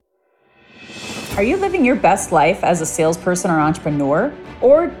Are you living your best life as a salesperson or entrepreneur?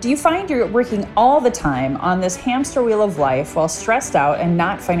 Or do you find you're working all the time on this hamster wheel of life while stressed out and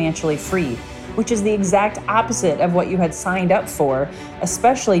not financially free, which is the exact opposite of what you had signed up for,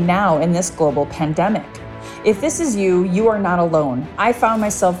 especially now in this global pandemic? If this is you, you are not alone. I found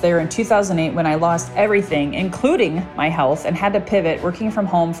myself there in 2008 when I lost everything, including my health, and had to pivot working from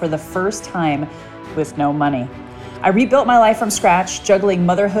home for the first time with no money. I rebuilt my life from scratch, juggling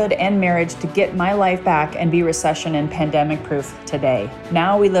motherhood and marriage to get my life back and be recession and pandemic proof today.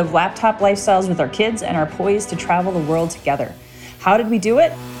 Now we live laptop lifestyles with our kids and are poised to travel the world together. How did we do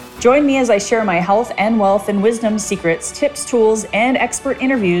it? Join me as I share my health and wealth and wisdom secrets, tips, tools, and expert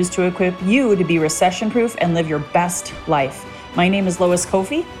interviews to equip you to be recession proof and live your best life. My name is Lois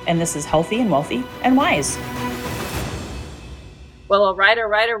Kofi, and this is Healthy and Wealthy and Wise. Well, all right.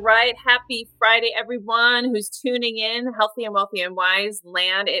 Happy Friday, everyone who's tuning in. Healthy and Wealthy and Wise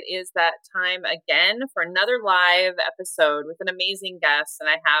land. It is that time again for another live episode with an amazing guest. And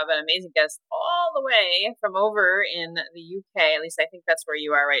I have an amazing guest all the way from over in the UK. At least I think that's where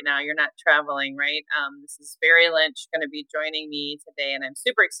you are right now. You're not traveling, right? This is Barry Lynch going to be joining me today, and I'm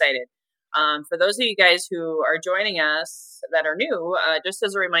super excited. For those of you guys who are joining us that are new, just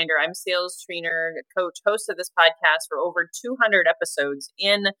as a reminder, I'm sales trainer, coach, host of this podcast for over 200 episodes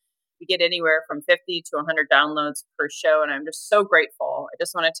in. We get anywhere from 50 to 100 downloads per show, and I'm just so grateful. I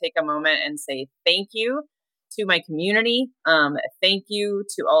just want to take a moment and say thank you to my community. Thank you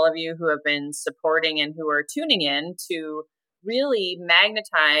to all of you who have been supporting and who are tuning in to really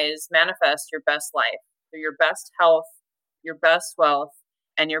manifest your best life through your best health, your best wealth,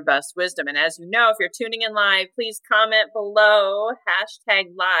 and your best wisdom. And as you know, if you're tuning in live, please comment below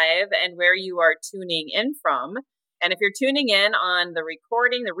 #live and where you are tuning in from. And if you're tuning in on the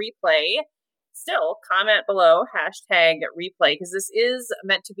recording, the replay, still comment below #replay, because this is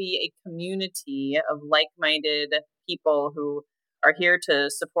meant to be a community of like-minded people who are here to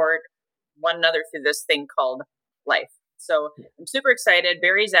support one another through this thing called life. So I'm super excited.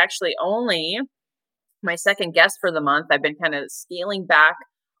 Barry's actually only my second guest for the month. I've been kind of scaling back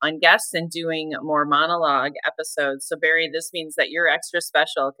on guests and doing more monologue episodes. So Barry, this means that you're extra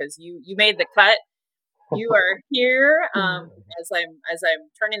special because you made the cut. You are here as I'm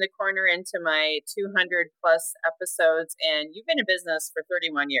turning the corner into my 200 plus episodes, and you've been in business for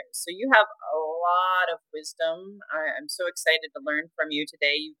 31 years. So you have a lot of wisdom. I'm so excited to learn from you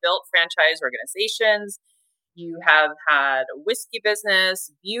today. You've built franchise organizations. You have had a whiskey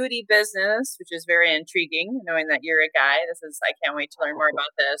business, beauty business, which is very intriguing, knowing that you're a guy. I can't wait to learn more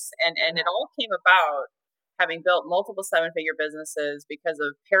about this. And it all came about having built multiple seven-figure businesses because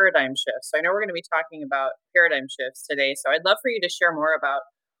of paradigm shifts. So I know we're going to be talking about paradigm shifts today. So I'd love for you to share more about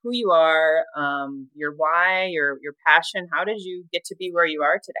who you are, your why, your passion. How did you get to be where you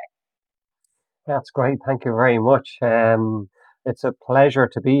are today? That's great. Thank you very much. It's a pleasure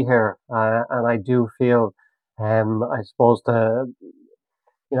to be here. And I do feel I suppose the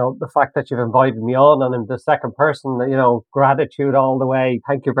fact that you've invited me on and I'm the second person, gratitude all the way.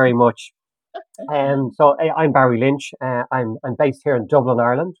 Thank you very much. So I'm Barry Lynch. I'm based here in Dublin,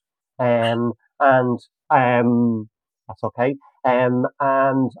 Ireland. And that's okay. And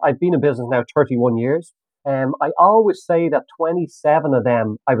I've been in business now 31 years. I always say that 27 of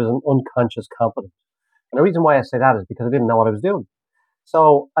them I was an unconscious competent. And the reason why I say that is because I didn't know what I was doing.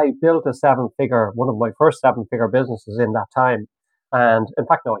 So I built one of my first seven-figure businesses in that time. And in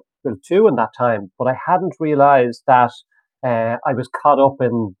fact, no, I built two in that time, but I hadn't realized that I was caught up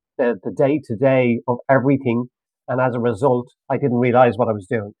in the day-to-day of everything. And as a result, I didn't realize what I was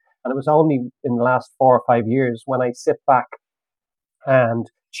doing. And it was only in the last 4 or 5 years when I sit back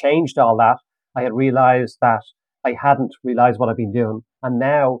and changed all that, I had realized that I hadn't realized what I've been doing. And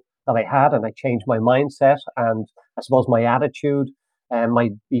now that I had, and I changed my mindset and I suppose my attitude, and my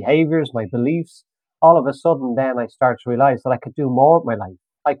behaviors, my beliefs, all of a sudden then I start to realize that I could do more with my life.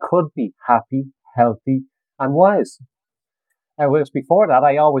 I could be happy, healthy, and wise. Whereas before that,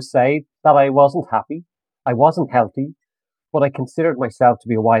 I always say that I wasn't happy, I wasn't healthy, but I considered myself to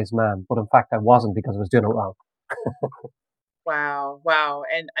be a wise man. But in fact, I wasn't because I was doing it wrong. Wow.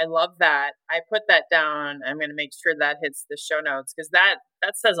 And I love that. I put that down. I'm going to make sure that hits the show notes because that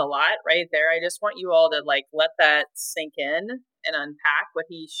says a lot right there. I just want you all to let that sink in and unpack what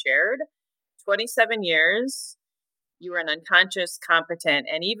he shared. 27 years, you were an unconscious competent.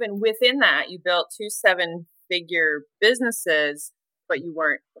 And even within that, you built 2 7-figure businesses, but you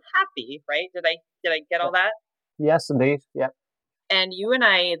weren't happy, right? Did I get all that? Yes, indeed. Yeah. And you and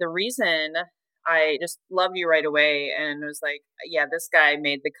I, the reason I just love you right away and was like, yeah, this guy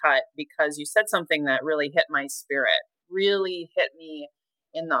made the cut because you said something that really hit my spirit, really hit me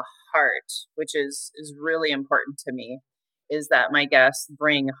in the heart, which is really important to me, is that my guests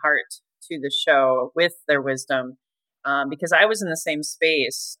bring heart to the show with their wisdom. Because I was in the same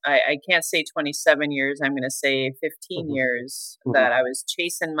space. I can't say 27 years. I'm going to say 15 Hmm. years Hmm. that I was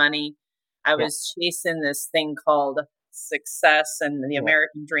chasing money. I Yeah, was chasing this thing called success and the yeah,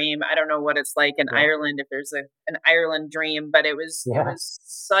 American dream. I don't know what it's like in yeah, Ireland, if there's an Ireland dream, but it yeah, was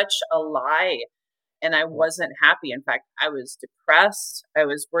such a lie, and I yeah, wasn't happy. In fact, I was depressed. I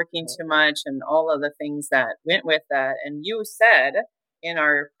was working yeah. too much and all of the things that went with that. And you said in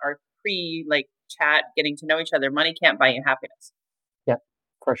our pre like chat getting to know each other, money can't buy you happiness. Yeah,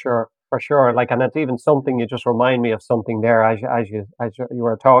 for sure, for sure. Like, and it's even something you just remind me of something there as you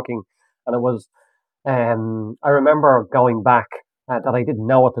were talking, and it was I remember going back that I didn't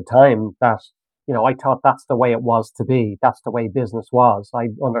know at the time that I thought that's the way it was to be. That's the way business was. I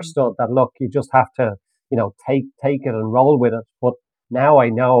understood that look, you just have to take it and roll with it. But now I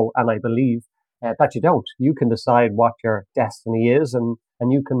know and I believe that you don't. You can decide what your destiny is, and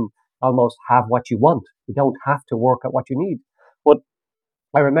you can almost have what you want. You don't have to work at what you need. But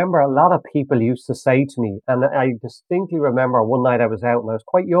I remember a lot of people used to say to me, and I distinctly remember one night I was out and I was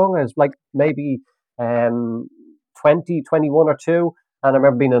quite young. I was like maybe um, 20, 21 or two. And I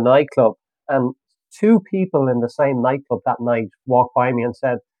remember being in a nightclub and two people in the same nightclub that night walked by me and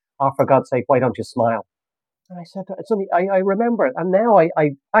said, "Oh, for God's sake, why don't you smile?" And I said, "It's only, I remember it." And now I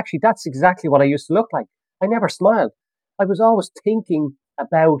actually, that's exactly what I used to look like. I never smiled. I was always thinking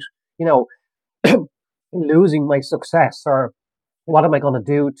about, you know, losing my success or what am I going to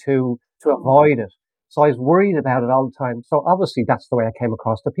do to avoid it? So I was worried about it all the time. So obviously that's the way I came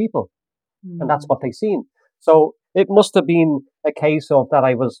across to people, and that's Mm. what they seen. So it must have been a case of that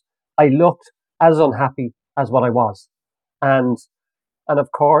I looked as unhappy as what I was, and of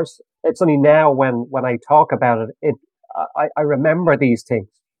course it's only now when I talk about I remember these things,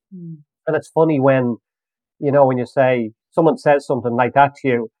 Mm. and it's funny when you say someone says something like that to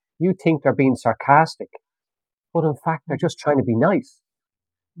you, you think they're being sarcastic, but in fact they're just trying to be nice.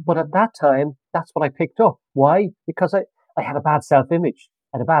 But at Mhm. that time, that's what I picked up. Why? Because I had a bad self image,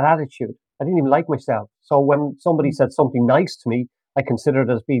 I had a bad attitude. I didn't even like myself. So when somebody said something nice to me, I considered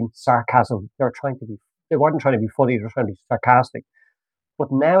it as being sarcasm. They weren't trying to be funny, they were trying to be sarcastic. But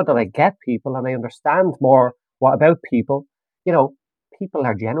now that I get people and I understand more what about people, you know, people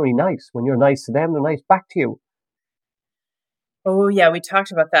are generally nice. When you're nice to them, they're nice back to you. Oh yeah, we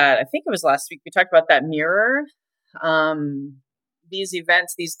talked about that. I think it was last week. We talked about that mirror. Um, these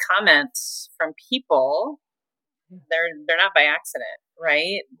events, these comments from people, they're not by accident,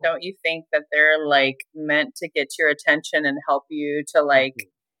 right? Don't you think that they're like meant to get your attention and help you to like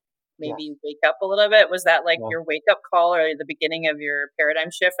Mhm. maybe Yes. wake up a little bit? Was that like Yeah. your wake up call or the beginning of your paradigm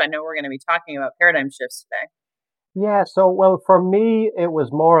shift? I know we're going to be talking about paradigm shifts today. Yeah, so well, for me, it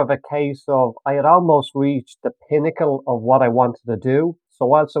was more of a case of I had almost reached the pinnacle of what I wanted to do. So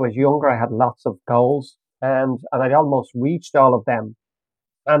whilst I was younger, I had lots of goals, and I'd almost reached all of them.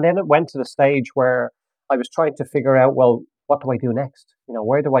 And then it went to the stage where I was trying to figure out, well, what do I do next?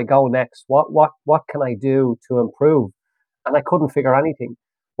 Where do I go next? What can I do to improve? And I couldn't figure anything.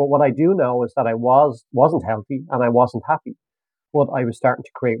 But what I do know is that I wasn't healthy and I wasn't happy, but I was starting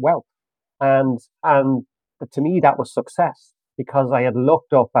to create wealth. And to me that was success because I had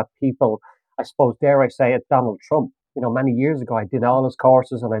looked up at people, I suppose, dare I say it, Donald Trump. Many years ago I did all his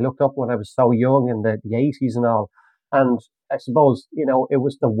courses and I looked up when I was so young in the 80s and all. And I suppose, it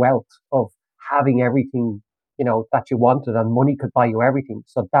was the wealth of having everything, that you wanted, and money could buy you everything.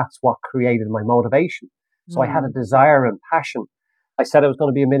 So that's what created my motivation. So I had a Mm. desire and passion. I said I was going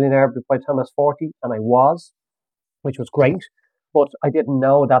to be a millionaire by the time I was 40, and I was, which was great. But I didn't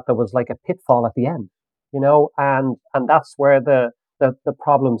know that there was like a pitfall at the end, and that's where the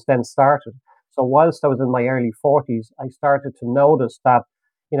problems then started. So whilst I was in my early 40s, I started to notice that,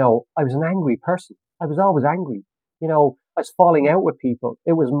 I was an angry person. I was always angry. I was falling out with people.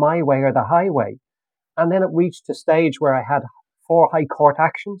 It was my way or the highway. And then it reached a stage where I had four high court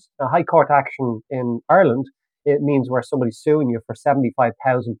actions. A high court action in Ireland, it means where somebody's suing you for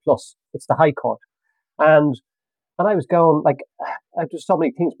 75,000 plus. It's the high court. And and I was going like, just so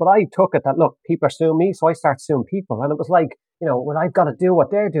many things, but I took it that look, people are suing me, so I start suing people, and it was like, well, I've got to do what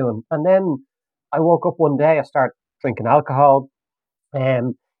they're doing. And then I woke up one day, I started drinking alcohol,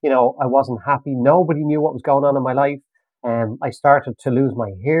 and I wasn't happy. Nobody knew what was going on in my life, and I started to lose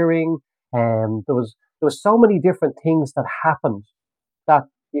my hearing, and there was so many different things that happened that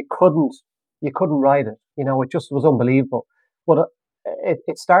you couldn't you couldn't write it. It just was unbelievable. But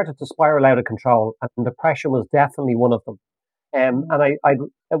it started to spiral out of control, and depression was definitely one of them. And I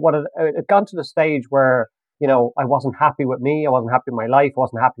what it had gone to the stage where I wasn't happy with me. I wasn't happy with my life. I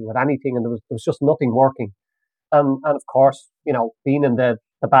wasn't happy with anything. And there was just nothing working. And of course, being in the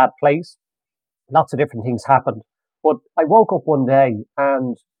bad place, lots of different things happened. But I woke up one day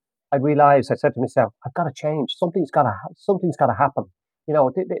and I realized, I said to myself, I've got to change. Something's got to happen.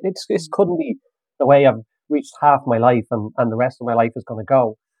 This couldn't be the way I've reached half my life and the rest of my life is going to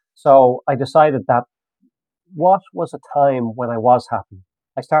go. So I decided that what was a time when I was happy?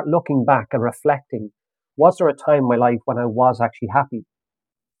 I start looking back and reflecting. Was there a time in my life when I was actually happy?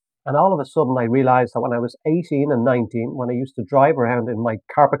 And all of a sudden, I realized that when I was 18 and 19, when I used to drive around in my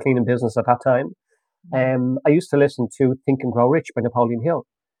carpet cleaning business at that time, I used to listen to Think and Grow Rich by Napoleon Hill.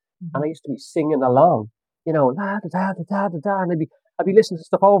 And I used to be singing along, la da da da da da da, and I'd be listening to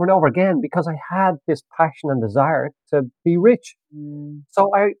stuff over and over again because I had this passion and desire to be rich.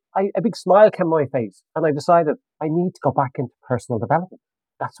 So a big smile came on my face, and I decided I need to go back into personal development.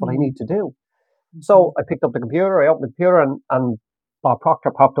 That's what I need to do. So I picked up the computer, I opened the computer, and Bob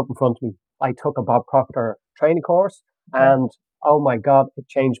Proctor popped up in front of me. I took a Bob Proctor training course, and oh my God, it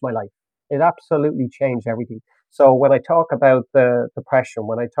changed my life. It absolutely changed everything. So when I talk about the depression,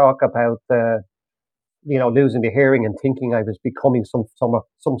 when I talk about the losing the hearing and thinking I was becoming some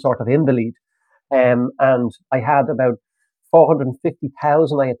sort of invalid, and I had about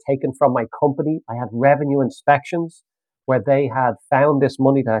 450,000 I had taken from my company. I had revenue inspections where they had found this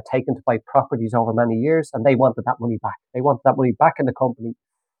money that I had taken to buy properties over many years, and they wanted that money back. They wanted that money back in the company,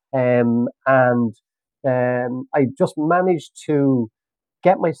 and I just managed to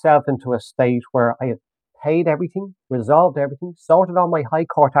get myself into a state where I had paid everything, resolved everything, sorted all my high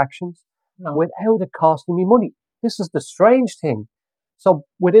court actions, and without it costing me money. This is the strange thing. So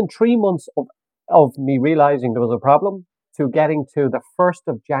within 3 months of me realizing there was a problem to getting to the 1st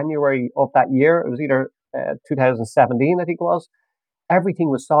of January of that year, it was either 2017, I think it was, everything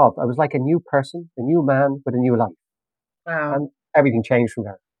was solved. I was like a new person, a new man with a new life. Wow. And everything changed from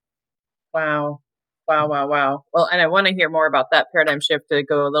there. Wow. Wow. Well, and I want to hear more about that paradigm shift to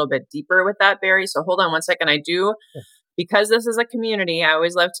go a little bit deeper with that, Barry. So hold on one second. I do, because this is a community, I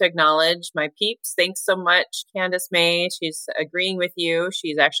always love to acknowledge my peeps. Thanks so much, Candace May. She's agreeing with you.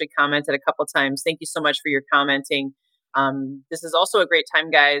 She's actually commented a couple times. Thank you so much for your commenting. This is also a great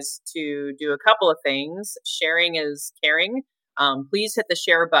time, guys, to do a couple of things. Sharing is caring. Please hit the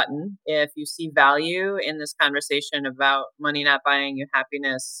share button if you see value in this conversation about money not buying you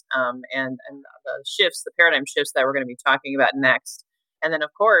happiness, and the paradigm shifts that we're going to be talking about next. And then, of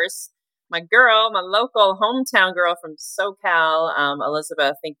course, my local hometown girl from SoCal,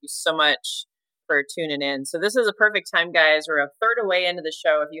 Elizabeth, thank you so much for tuning in. So this is a perfect time, guys. We're a third away into the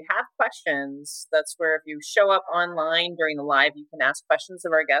show. If you have questions, that's where if you show up online during the live, you can ask questions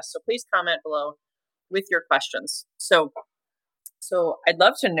of our guests. So please comment below with your questions. So I'd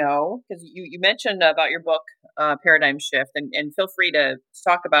love to know, because you mentioned about your book, Paradigm Shift, and feel free to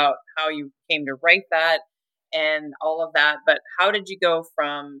talk about how you came to write that and all of that. But how did you go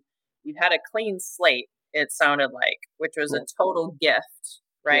from, you had a clean slate, it sounded like, which was a total gift,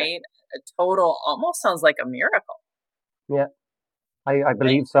 right? Yeah. A total, almost sounds like a miracle. Yeah, I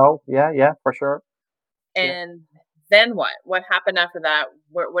believe so. Yeah, for sure. And then what? What happened after that?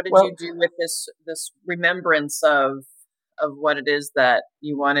 What did you do with this remembrance of what it is that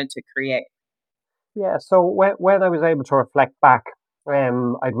you wanted to create? Yeah, so when I was able to reflect back,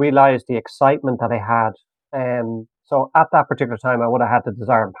 I'd realized the excitement that I had. So at that particular time, I would have had the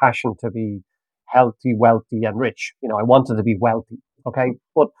desire and passion to be healthy, wealthy, and rich. I wanted to be wealthy, okay?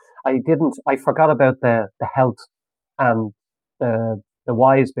 But I didn't, I forgot about the health and the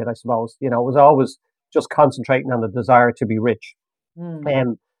wise bit, I suppose. It was always just concentrating on the desire to be rich.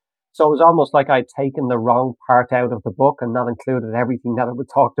 So it was almost like I'd taken the wrong part out of the book and not included everything that it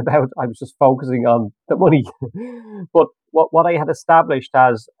talked about. I was just focusing on the money. But what I had established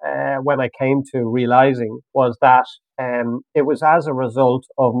as when I came to realizing was that it was as a result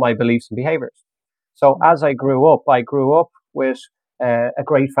of my beliefs and behaviors. So as I grew up with a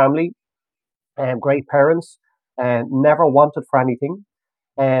great family, great parents, never wanted for anything.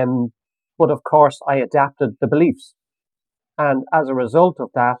 But of course, I adapted the beliefs. And as a result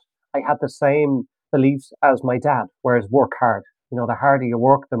of that, I had the same beliefs as my dad, whereas work hard. The harder you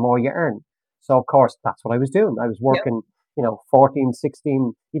work, the more you earn. So, of course, that's what I was doing. I was working, 14,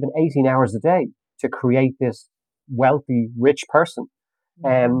 16, even 18 hours a day to create this wealthy, rich person.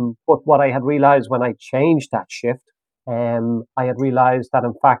 But what I had realized when I changed that shift, I had realized that,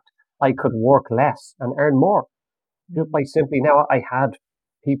 in fact, I could work less and earn more. Just by simply, now I had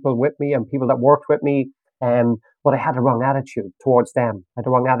people with me and people that worked with me, but I had a wrong attitude towards them. I had a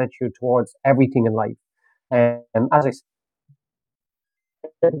wrong attitude towards everything in life. As I said, I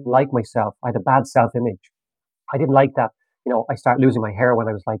didn't like myself. I had a bad self-image. I didn't like that, I started losing my hair when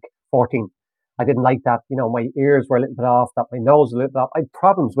I was like 14. I didn't like that, my ears were a little bit off, that my nose was a little bit off. I had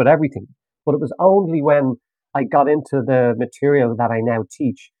problems with everything. But it was only when I got into the material that I now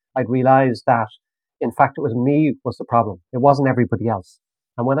teach, I'd realized that, in fact, it was me was the problem. It wasn't everybody else.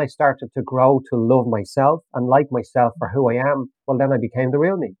 And when I started to grow to love myself and like myself for who I am, well, then I became the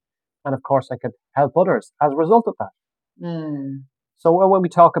real me. And of course, I could help others as a result of that. Mm. So when we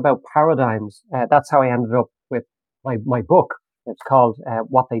talk about paradigms, that's how I ended up with my book. It's called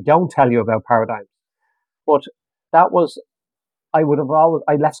What They Don't Tell You About Paradigms. But that was, I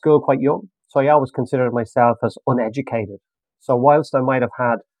left school quite young. So I always considered myself as uneducated. So whilst I might have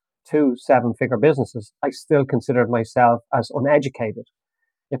had 2 7-figure businesses, I still considered myself as uneducated.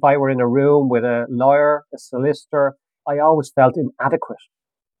 If I were in a room with a lawyer, a solicitor, I always felt inadequate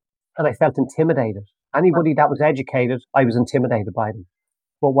and I felt intimidated. Anybody that was educated, I was intimidated by them.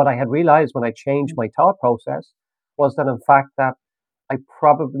 But what I had realized when I changed my thought process was that, in fact, that I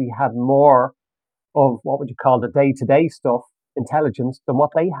probably had more of what would you call the day-to-day stuff, intelligence, than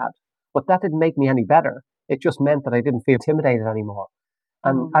what they had. But that didn't make me any better. It just meant that I didn't feel intimidated anymore.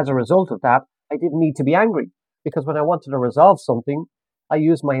 And as a result of that, I didn't need to be angry, because when I wanted to resolve something, I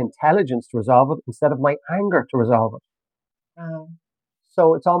used my intelligence to resolve it instead of my anger to resolve it.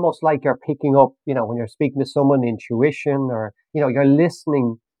 So it's almost like you're picking up, when you're speaking to someone, intuition, or, you're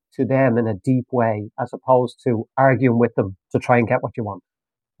listening to them in a deep way as opposed to arguing with them to try and get what you want.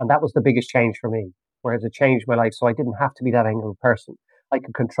 And that was the biggest change for me, whereas it changed my life. So I didn't have to be that angry person. I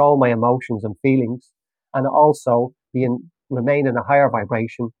could control my emotions and feelings and also remain in a higher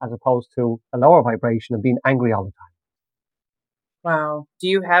vibration as opposed to a lower vibration and being angry all the time. Wow. Do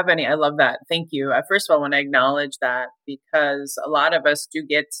you have any? I love that. Thank you. First of all, I want to acknowledge that, because a lot of us do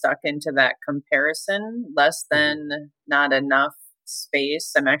get stuck into that comparison, less than, not enough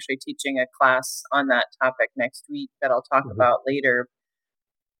space. I'm actually teaching a class on that topic next week that I'll talk about later.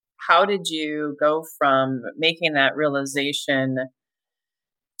 How did you go from making that realization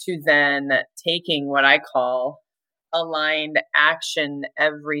to then taking what I call aligned action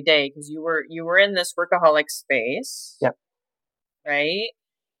every day? Because you were in this workaholic space. Yep. Right?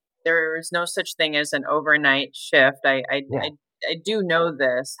 There's no such thing as an overnight shift. I do know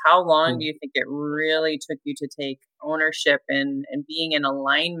this. How long do you think it really took you to take ownership and being in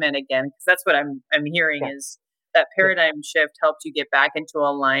alignment again? Because that's what I'm hearing is that paradigm shift helped you get back into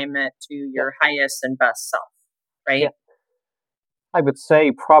alignment to your highest and best self, right? Yeah. I would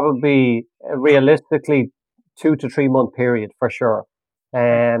say probably realistically 2 to 3 month period for sure.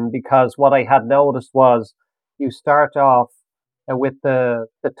 Because what I had noticed was you start off with the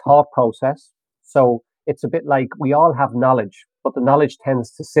thought process. So it's a bit like we all have knowledge, but the knowledge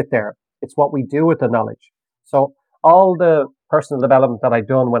tends to sit there. It's what we do with the knowledge. So all the personal development that I'd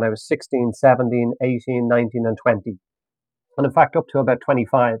done when I was 16, 17, 18, 19, and 20, and in fact up to about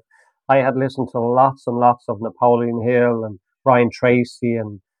 25, I had listened to lots and lots of Napoleon Hill and Brian Tracy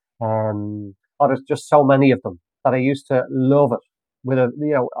and there's just so many of them that I used to love it. With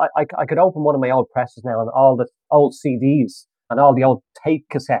I could open one of my old presses now and all the old CDs and all the old tape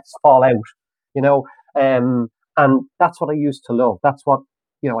cassettes fall out, and that's what I used to love. That's what,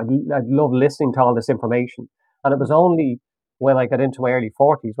 I'd love listening to all this information. And it was only when I got into my early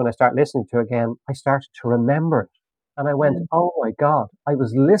 40s, when I started listening to it again, I started to remember it. And I went, oh my God, I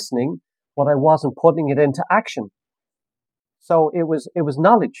was listening, but I wasn't putting it into action. So it was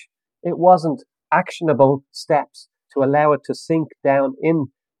knowledge. It wasn't actionable steps to allow it to sink down in,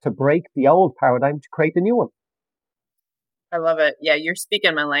 to break the old paradigm to create the new one. I love it. Yeah, you're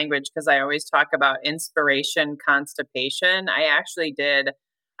speaking my language, because I always talk about inspiration, constipation. I actually did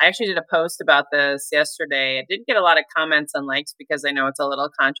a post about this yesterday. I didn't get a lot of comments and likes because I know it's a little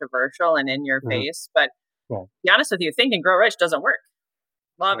controversial and in your face. But to be honest with you, Think and Grow Rich doesn't work.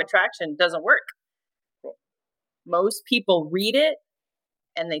 Law of attraction doesn't work. Most people read it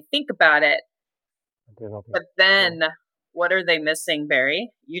and they think about it. But then what are they missing,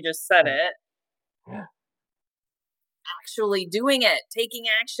 Barry? You just said it. Yeah. Actually doing it, taking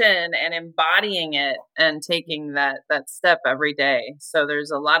action and embodying it and taking that step every day. So there's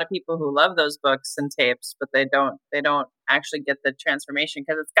a lot of people who love those books and tapes, but they don't actually get the transformation,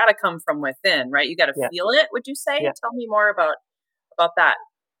 because it's got to come from within, right? You got to feel it, would you say? Yeah. Tell me more about that.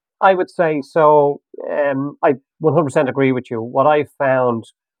 I would say so. I 100% agree with you. What I found,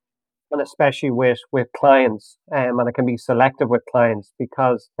 and especially with clients, and I can be selective with clients,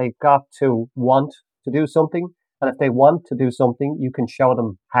 because they've got to want to do something. And if they want to do something, you can show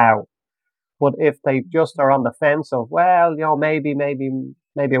them how. But if they just are on the fence of, well, maybe I will,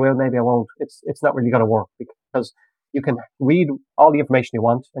 maybe I won't, it's not really going to work, because you can read all the information you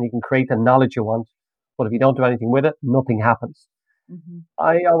want and you can create the knowledge you want. But if you don't do anything with it, nothing happens. Mm-hmm.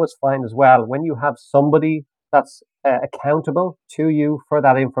 I always find as well, when you have somebody that's accountable to you for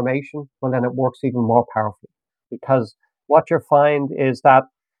that information, well, then it works even more powerfully. Because what you'll find is that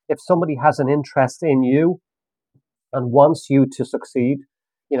if somebody has an interest in you and wants you to succeed,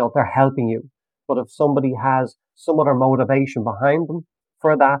 they're helping you. But if somebody has some other motivation behind them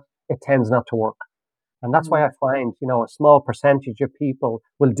for that, it tends not to work. And that's why I find, a small percentage of people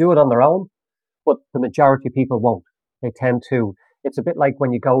will do it on their own, but the majority of people won't. They tend to, it's a bit like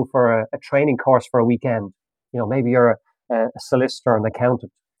when you go for a training course for a weekend. Maybe you're a solicitor, an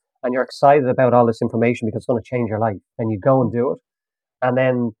accountant, and you're excited about all this information because it's going to change your life. And you go and do it. And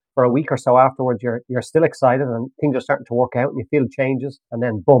then for a week or so afterwards, you're still excited and things are starting to work out and you feel changes. And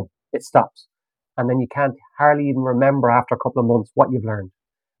then boom, it stops. And then you can't hardly even remember after a couple of months what you've learned.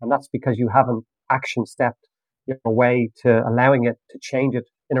 And that's because you haven't action stepped your way to allowing it to change it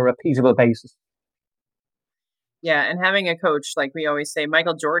in a repeatable basis. Yeah. And having a coach, like we always say,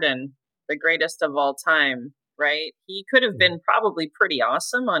 Michael Jordan, the greatest of all time, right? He could have been probably pretty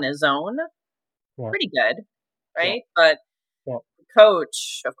awesome on his own, pretty good, right? But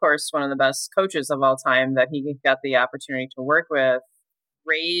coach, of course, one of the best coaches of all time that he got the opportunity to work with,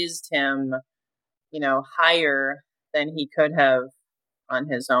 raised him, higher than he could have on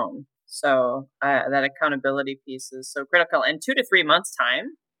his own. So that accountability piece is so critical. And 2 to 3 months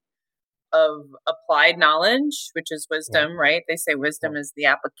time of applied knowledge, which is wisdom, right? They say wisdom is the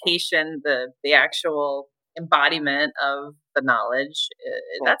application, the actual embodiment of the knowledge.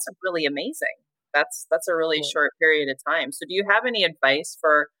 That's really amazing. That's a really short period of time. So do you have any advice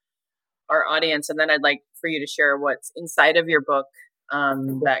for our audience? And then I'd like for you to share what's inside of your book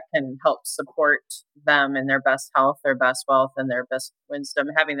that can help support them in their best health, their best wealth, and their best wisdom,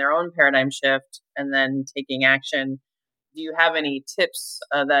 having their own paradigm shift and then taking action. Do you have any tips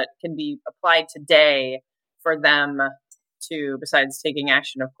that can be applied today for them to, besides taking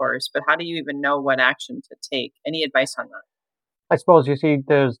action, of course, but how do you even know what action to take? Any advice on that? I suppose you see,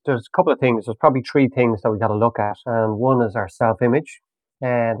 there's a couple of things. There's probably three things that we got to look at, and one is our self-image,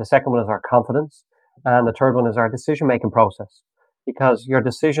 and the second one is our confidence, and the third one is our decision-making process. Because your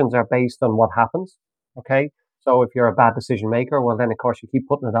decisions are based on what happens. Okay, so if you're a bad decision maker, well, then of course you keep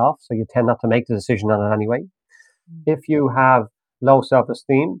putting it off, so you tend not to make the decision on it anyway. If you have low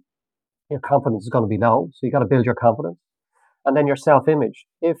self-esteem, your confidence is going to be low, so you got to build your confidence. And then your self-image.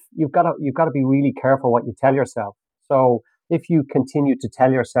 If you've got to be really careful what you tell yourself. So if you continue to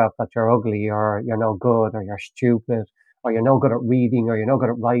tell yourself that you're ugly or you're no good or you're stupid or you're no good at reading or you're no good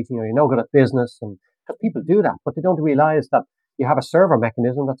at writing or you're no good at business, and because people do that, but they don't realize that you have a server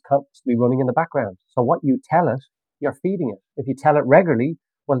mechanism that's constantly running in the background. So what you tell it, you're feeding it. If you tell it regularly,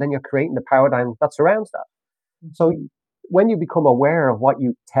 well, then you're creating the paradigm that surrounds that. So when you become aware of what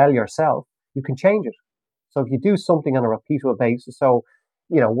you tell yourself, you can change it. So if you do something on a repeatable basis, so,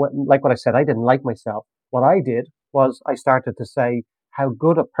 like what I said, I didn't like myself. What I did was I started to say how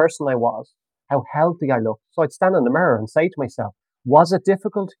good a person I was, how healthy I looked. So I'd stand in the mirror and say to myself, was it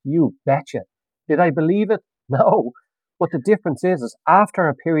difficult? You betcha. Did I believe it? No. But the difference is after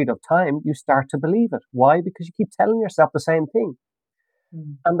a period of time, you start to believe it. Why? Because you keep telling yourself the same thing.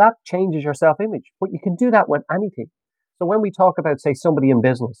 And that changes your self-image. But you can do that with anything. So when we talk about, say, somebody in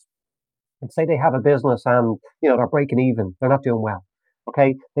business, and say they have a business and, they're breaking even, they're not doing well.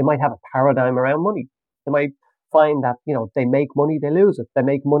 Okay. They might have a paradigm around money. They might find that, they make money, they lose it. They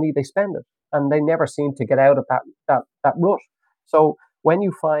make money, they spend it. And they never seem to get out of that rut. So when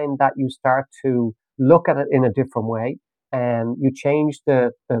you find that you start to look at it in a different way, and you change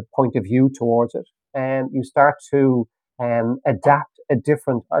the point of view towards it, and you start to adapt a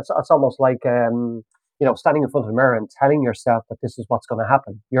different. It's almost like standing in front of the mirror and telling yourself that this is what's going to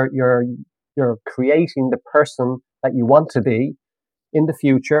happen. You're creating the person that you want to be in the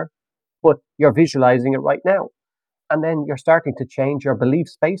future, but you're visualizing it right now, and then you're starting to change your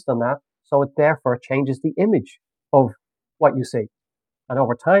beliefs based on that. So it therefore changes the image of what you see, and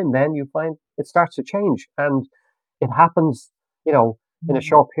over time, then you find it starts to change and it happens, in a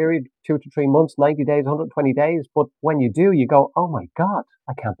short period, 2 to 3 months, 90 days, 120 days. But when you do, you go, oh my God,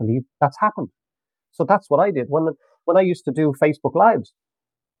 I can't believe that's happened. So that's what I did. When I used to do Facebook Lives,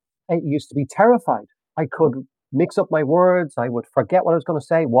 I used to be terrified. I could mix up my words. I would forget what I was going to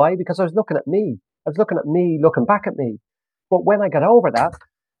say. Why? Because I was looking at me. I was looking at me, looking back at me. But when I got over that,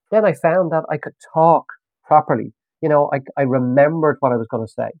 then I found that I could talk properly. I remembered what I was going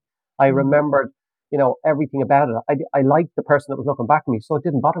to say. I remembered everything about it. I liked the person that was looking back at me, so it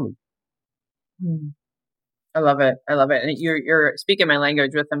didn't bother me. I love it. I love it. And you're speaking my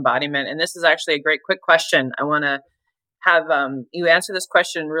language with embodiment. And this is actually a great quick question I want to have you answer this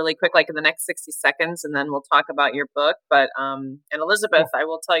question really quick, like in the next 60 seconds, and then we'll talk about your book. But and Elizabeth, I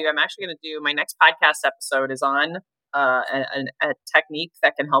will tell you, I'm actually going to do my next podcast episode is on a technique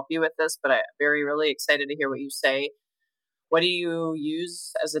that can help you with this. But I'm really excited to hear what you say. What do you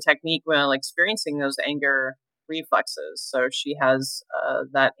use as a technique when experiencing those anger reflexes? So she has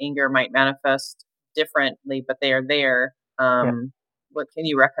that anger might manifest differently, but they are there. What can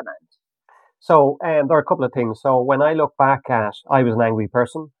you recommend? So there are a couple of things. So when I look back at, I was an angry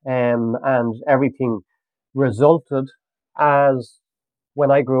person, and everything resulted as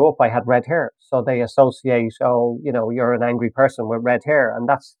when I grew up, I had red hair. So they associate, you're an angry person with red hair, and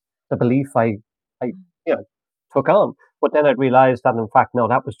that's the belief I took on. But then I realized that in fact, no,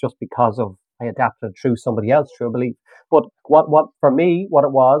 that was just because of I adapted through somebody else through a belief. But what for me, what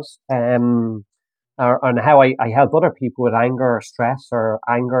it was, and how I help other people with anger or stress or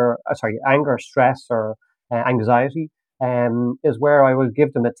stress or anxiety, is where I will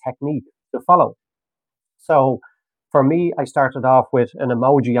give them a technique to follow. So for me, I started off with an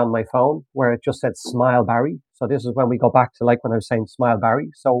emoji on my phone where it just said smile Barry. So this is when we go back to like when I was saying smile Barry.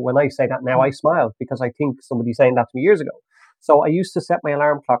 So when I say that now, I smile because I think somebody saying that to me years ago. So I used to set my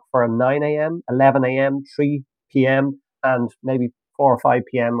alarm clock for 9 a.m., 11 a.m., 3 p.m., and maybe 4 or 5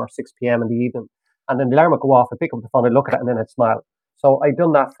 p.m. or 6 p.m. in the evening. And then the alarm would go off, I'd pick up the phone, I'd look at it, and then I'd smile. So I'd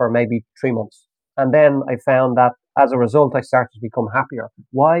done that for maybe 3 months. And then I found that as a result, I started to become happier.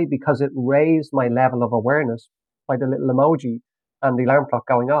 Why? Because it raised my level of awareness by the little emoji and the alarm clock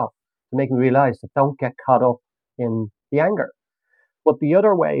going off to make me realize that don't get caught up in the anger. But the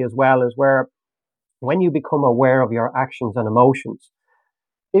other way as well is where when you become aware of your actions and emotions,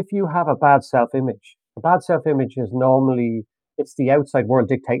 if you have a bad self-image is normally, it's the outside world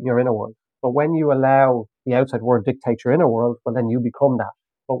dictating your inner world. But when you allow the outside world dictate your inner world, well, then you become that.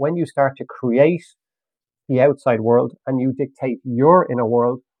 But when you start to create the outside world and you dictate your inner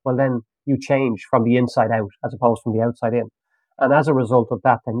world, well, then you change from the inside out as opposed from the outside in. And as a result of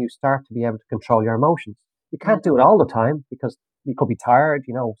that, then you start to be able to control your emotions. You can't do it all the time because you could be tired,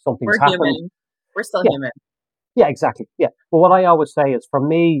 something's happened. Human. We're still human. Yeah, exactly. Yeah. But what I always say is for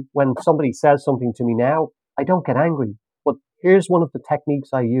me, when somebody says something to me now, I don't get angry. But here's one of the techniques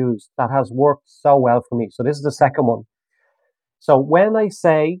I use that has worked so well for me. So this is the second one. So when I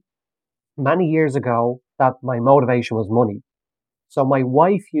say many years ago that my motivation was money. So my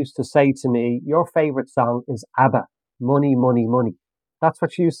wife used to say to me, your favorite song is ABBA, money, money, money. That's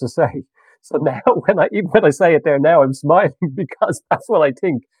what she used to say. So now even when I say it there now, I'm smiling because that's what I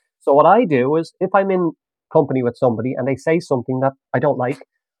think. So what I do is if I'm in company with somebody and they say something that I don't like,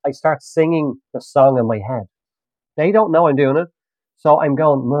 I start singing the song in my head. They don't know I'm doing it. So I'm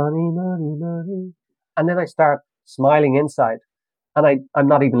going, money, money, money. And then I start smiling inside. And I'm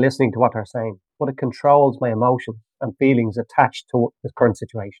not even listening to what they're saying, but it controls my emotions and feelings attached to the current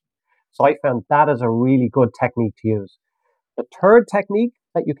situation. So I found that is a really good technique to use. The third technique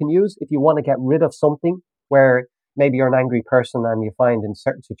that you can use if you want to get rid of something where maybe you're an angry person and you find in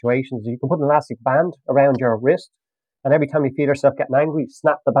certain situations, you can put an elastic band around your wrist. And every time you feel yourself getting angry,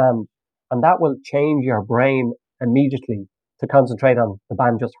 snap the band. And that will change your brain immediately to concentrate on the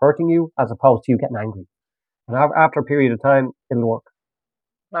band just hurting you as opposed to you getting angry. And after a period of time, it'll work.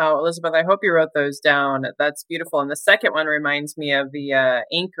 Wow, Elizabeth, I hope you wrote those down. That's beautiful. And the second one reminds me of the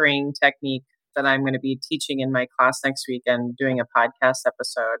anchoring technique that I'm going to be teaching in my class next week and doing a podcast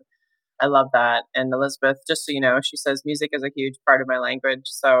episode. I love that. And Elizabeth, just so you know, she says music is a huge part of my language.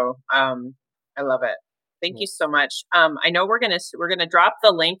 So I love it. Thank you so much. I know we're gonna drop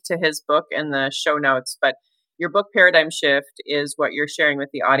the link to his book in the show notes, but your book Paradigm Shift is what you're sharing with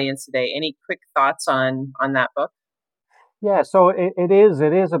the audience today. Any quick thoughts on that book? Yeah, so it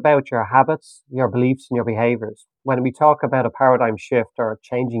is about your habits, your beliefs, and your behaviors. When we talk about a paradigm shift or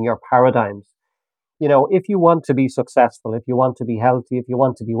changing your paradigms, if you want to be successful, if you want to be healthy, if you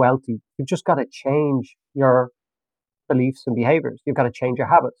want to be wealthy, you've just got to change your beliefs and behaviors. You've got to change your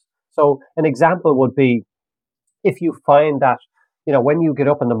habits. So an example would be if you find that, when you get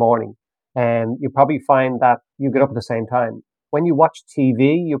up in the morning, and you probably find that you get up at the same time. When you watch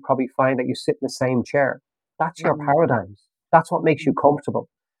TV, you probably find that you sit in the same chair. That's your paradigms. That's what makes you comfortable.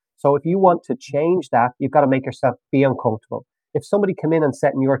 So if you want to change that, you've got to make yourself be uncomfortable. If somebody come in and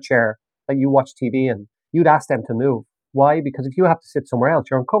sat in your chair that you watch TV in, you'd ask them to move. Why? Because if you have to sit somewhere else,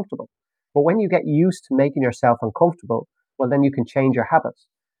 you're uncomfortable. But when you get used to making yourself uncomfortable, well, then you can change your habits.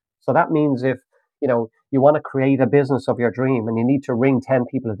 So that means if, you want to create a business of your dream and you need to ring 10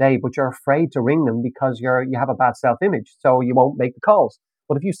 people a day, but you're afraid to ring them because you have a bad self-image, so you won't make the calls.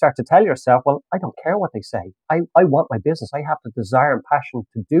 But if you start to tell yourself, well, I don't care what they say. I want my business. I have the desire and passion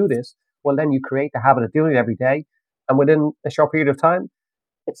to do this. Well, then you create the habit of doing it every day. And within a short period of time,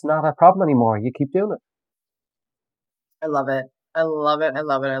 it's not a problem anymore. You keep doing it. I love it. I love it. I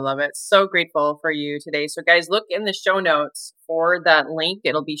love it. I love it. So grateful for you today. So guys, look in the show notes for that link.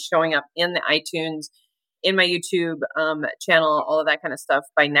 It'll be showing up in the iTunes, in my YouTube channel, all of that kind of stuff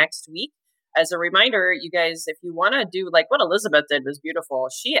by next week. As a reminder, you guys, if you want to do like what Elizabeth did was beautiful.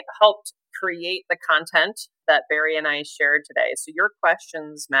 She helped create the content that Barry and I shared today. So your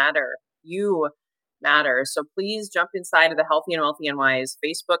questions matter. You matter. So please jump inside of the Healthy and Wealthy and Wise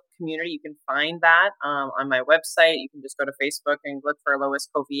Facebook community. You can find that on my website. You can just go to Facebook and look for Lois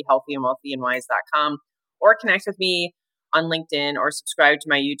Kofi, healthyandwealthyandwise.com, or connect with me on LinkedIn or subscribe to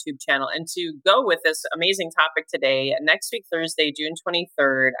my YouTube channel. And to go with this amazing topic today, next week, Thursday, June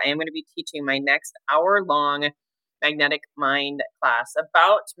 23rd, I am going to be teaching my next hour-long Magnetic Mind class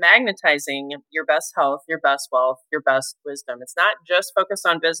about magnetizing your best health, your best wealth, your best wisdom. It's not just focused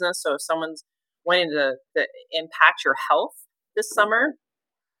on business. So if someone's wanting to impact your health this summer,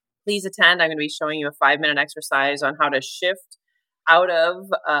 please attend. I'm going to be showing you a 5-minute exercise on how to shift out of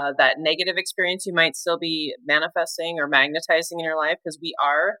that negative experience you might still be manifesting or magnetizing in your life, because we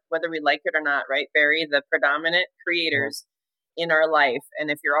are, whether we like it or not, right, Barry, the predominant creators in our life. And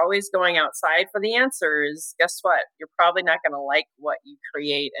if you're always going outside for the answers, guess what? You're probably not going to like what you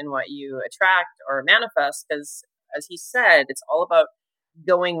create and what you attract or manifest, because as he said, it's all about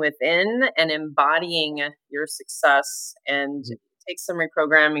going within and embodying your success. And it takes some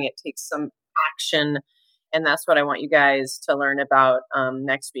reprogramming, it takes some action. And that's what I want you guys to learn about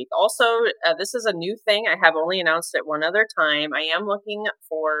next week. Also, this is a new thing. I have only announced it one other time. I am looking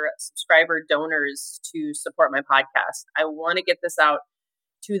for subscriber donors to support my podcast. I want to get this out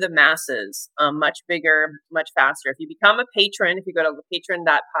to the masses much bigger, much faster. If you become a patron, if you go to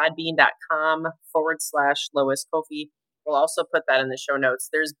patron.podbean.com/Lois Kofi, we'll also put that in the show notes.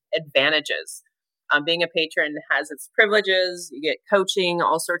 There's advantages. Being a patron has its privileges. You get coaching,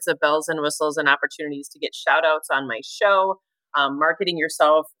 all sorts of bells and whistles and opportunities to get shout outs on my show, marketing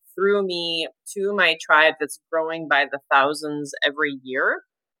yourself through me to my tribe that's growing by the thousands every year.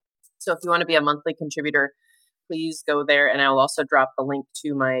 So if you want to be a monthly contributor, please go there. And I'll also drop the link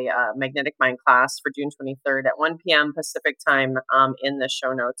to my Magnetic Mind class for June 23rd at 1 p.m. Pacific time in the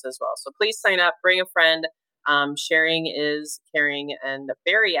show notes as well. So please sign up, bring a friend. Sharing is caring. And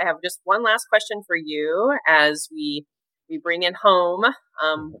Barry, I have just one last question for you as we bring it home.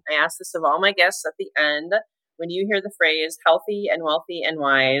 I ask this of all my guests at the end. When you hear the phrase healthy and wealthy and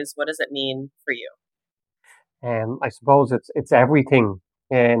wise, what does it mean for you? I suppose it's everything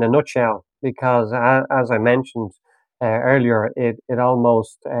in a nutshell, because as I mentioned earlier, it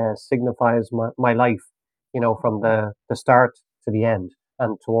almost signifies my life, from the start to the end.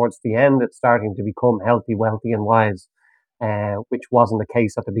 And towards the end, it's starting to become healthy, wealthy, and wise, which wasn't the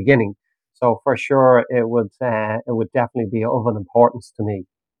case at the beginning. So for sure, it would definitely be of an importance to me.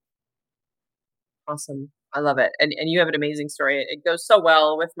 Awesome. I love it. And you have an amazing story. It goes so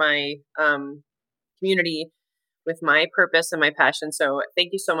well with my community, with my purpose and my passion. So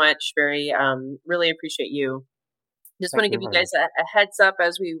thank you so much, Barry. Really appreciate you. Just want to give you guys a heads up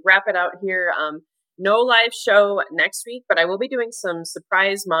as we wrap it out here. No live show next week, but I will be doing some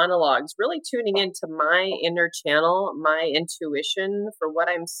surprise monologues, really tuning into my inner channel, my intuition for what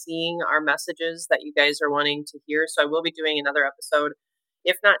I'm seeing are messages that you guys are wanting to hear. So I will be doing another episode,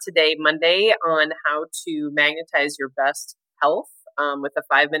 if not today, Monday, on how to magnetize your best health with a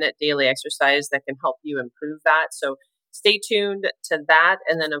 5-minute daily exercise that can help you improve that. So stay tuned to that.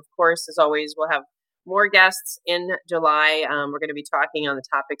 And then, of course, as always, we'll have more guests in July. We're going to be talking on the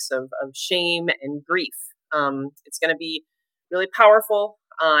topics of shame and grief. It's going to be really powerful.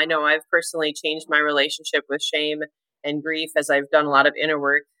 I know I've personally changed my relationship with shame and grief as I've done a lot of inner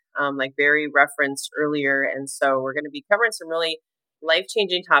work, like Barry referenced earlier. And so we're going to be covering some really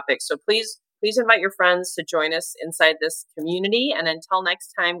life-changing topics. So please invite your friends to join us inside this community. And until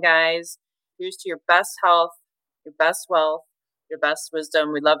next time, guys, here's to your best health, your best wealth, your best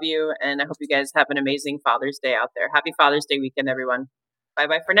wisdom. We love you. And I hope you guys have an amazing Father's Day out there. Happy Father's Day weekend, everyone.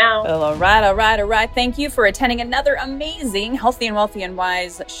 Bye-bye for now. Well, all right. Thank you for attending another amazing Healthy and Wealthy and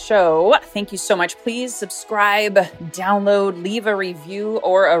Wise show. Thank you so much. Please subscribe, download, leave a review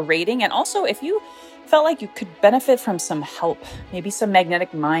or a rating. And also, if you felt like you could benefit from some help, maybe some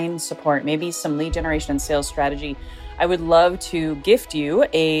magnetic mind support, maybe some lead generation and sales strategy, I would love to gift you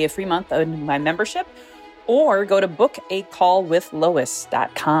a free month of my membership. Or go to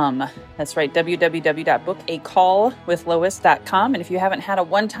bookacallwithlois.com. That's right, www.bookacallwithlois.com. And if you haven't had a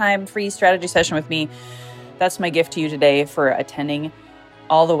one-time free strategy session with me, that's my gift to you today for attending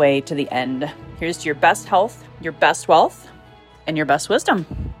all the way to the end. Here's to your best health, your best wealth, and your best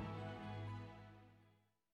wisdom.